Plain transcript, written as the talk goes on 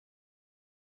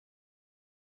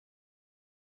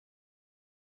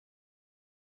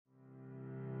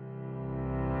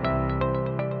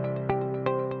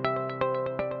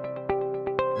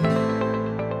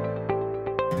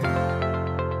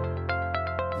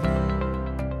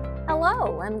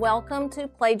Hello and welcome to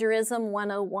Plagiarism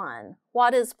 101.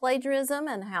 What is plagiarism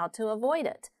and how to avoid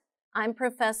it? I'm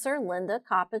Professor Linda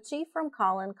Kaposci from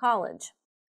Collin College.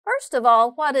 First of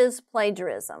all, what is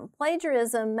plagiarism?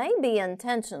 Plagiarism may be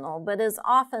intentional, but is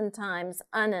oftentimes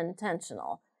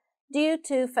unintentional due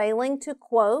to failing to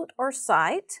quote or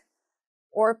cite,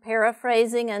 or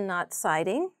paraphrasing and not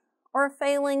citing, or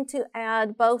failing to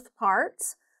add both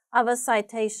parts of a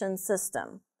citation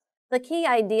system. The key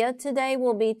idea today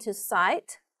will be to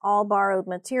cite all borrowed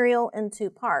material in two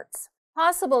parts.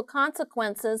 Possible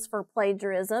consequences for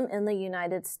plagiarism in the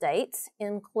United States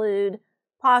include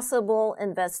possible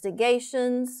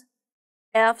investigations,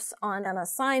 Fs on an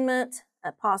assignment,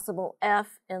 a possible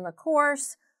F in the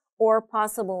course, or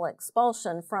possible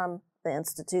expulsion from the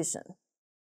institution.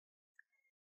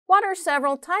 What are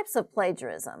several types of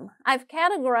plagiarism? I've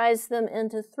categorized them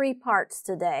into three parts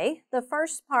today. The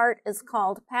first part is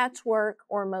called patchwork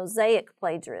or mosaic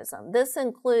plagiarism. This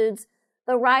includes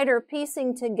the writer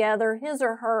piecing together his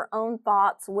or her own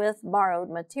thoughts with borrowed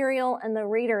material, and the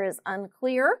reader is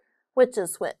unclear which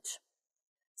is which.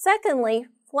 Secondly,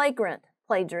 flagrant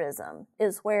plagiarism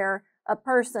is where a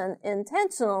person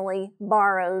intentionally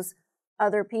borrows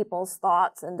other people's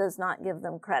thoughts and does not give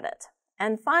them credit.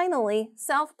 And finally,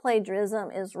 self-plagiarism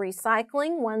is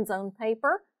recycling one's own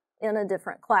paper in a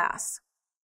different class.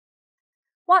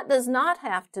 What does not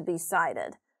have to be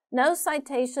cited? No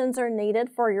citations are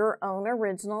needed for your own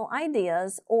original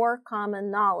ideas or common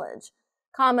knowledge.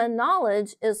 Common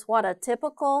knowledge is what a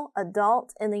typical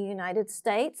adult in the United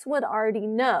States would already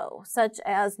know, such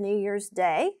as New Year's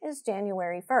Day is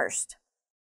January 1st.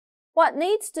 What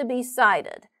needs to be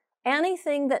cited?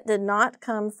 Anything that did not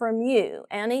come from you,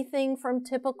 anything from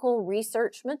typical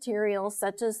research materials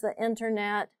such as the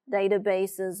internet,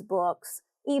 databases, books,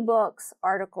 ebooks,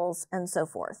 articles, and so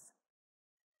forth.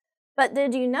 But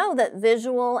did you know that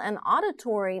visual and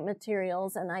auditory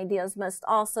materials and ideas must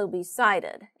also be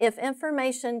cited? If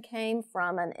information came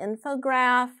from an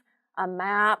infograph, a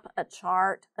map, a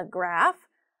chart, a graph,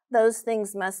 those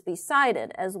things must be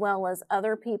cited, as well as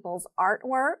other people's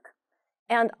artwork,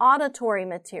 and auditory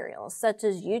materials such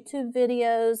as YouTube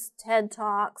videos, TED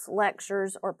Talks,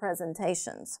 lectures, or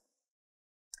presentations.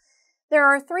 There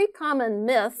are three common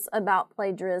myths about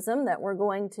plagiarism that we're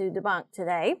going to debunk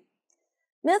today.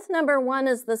 Myth number one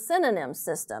is the synonym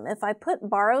system. If I put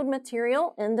borrowed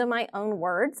material into my own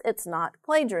words, it's not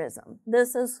plagiarism.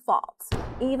 This is false.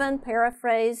 Even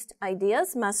paraphrased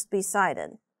ideas must be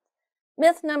cited.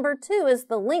 Myth number two is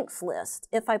the links list.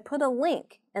 If I put a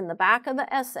link in the back of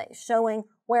the essay showing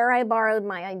where I borrowed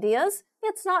my ideas,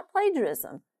 it's not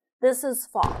plagiarism. This is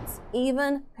false.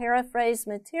 Even paraphrased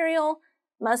material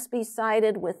must be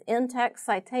cited with in-text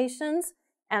citations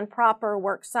and proper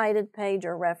works cited page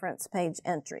or reference page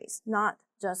entries, not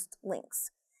just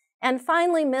links. And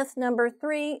finally, myth number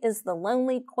three is the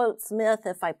lonely quotes myth.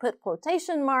 If I put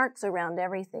quotation marks around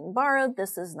everything borrowed,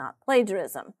 this is not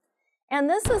plagiarism. And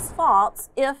this is false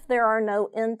if there are no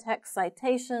in-text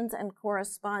citations and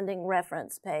corresponding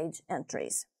reference page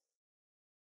entries.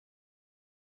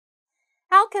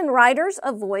 How can writers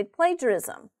avoid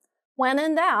plagiarism? When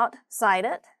in doubt, cite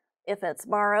it. If it's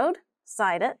borrowed,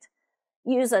 cite it.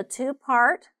 Use a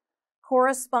two-part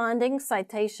corresponding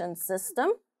citation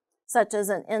system, such as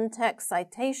an in-text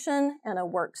citation and a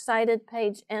works cited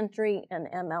page entry in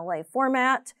MLA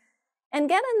format. And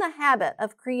get in the habit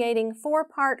of creating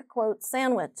four-part quote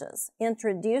sandwiches.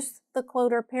 Introduce the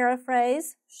quote or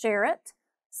paraphrase, share it,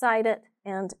 cite it,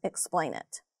 and explain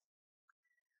it.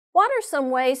 What are some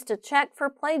ways to check for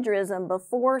plagiarism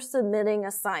before submitting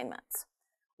assignments?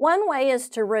 One way is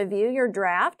to review your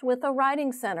draft with a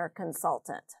Writing Center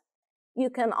consultant. You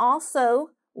can also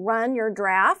run your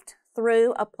draft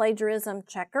through a plagiarism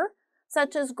checker,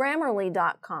 such as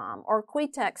Grammarly.com or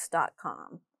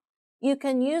Quetex.com. You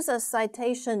can use a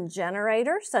citation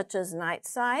generator such as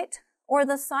NightCite or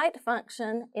the cite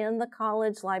function in the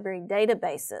college library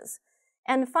databases.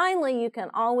 And finally, you can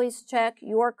always check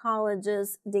your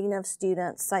college's Dean of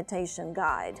Students citation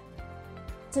guide.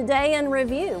 Today in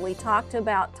review, we talked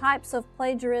about types of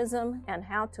plagiarism and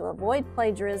how to avoid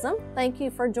plagiarism. Thank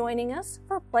you for joining us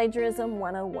for Plagiarism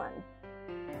 101.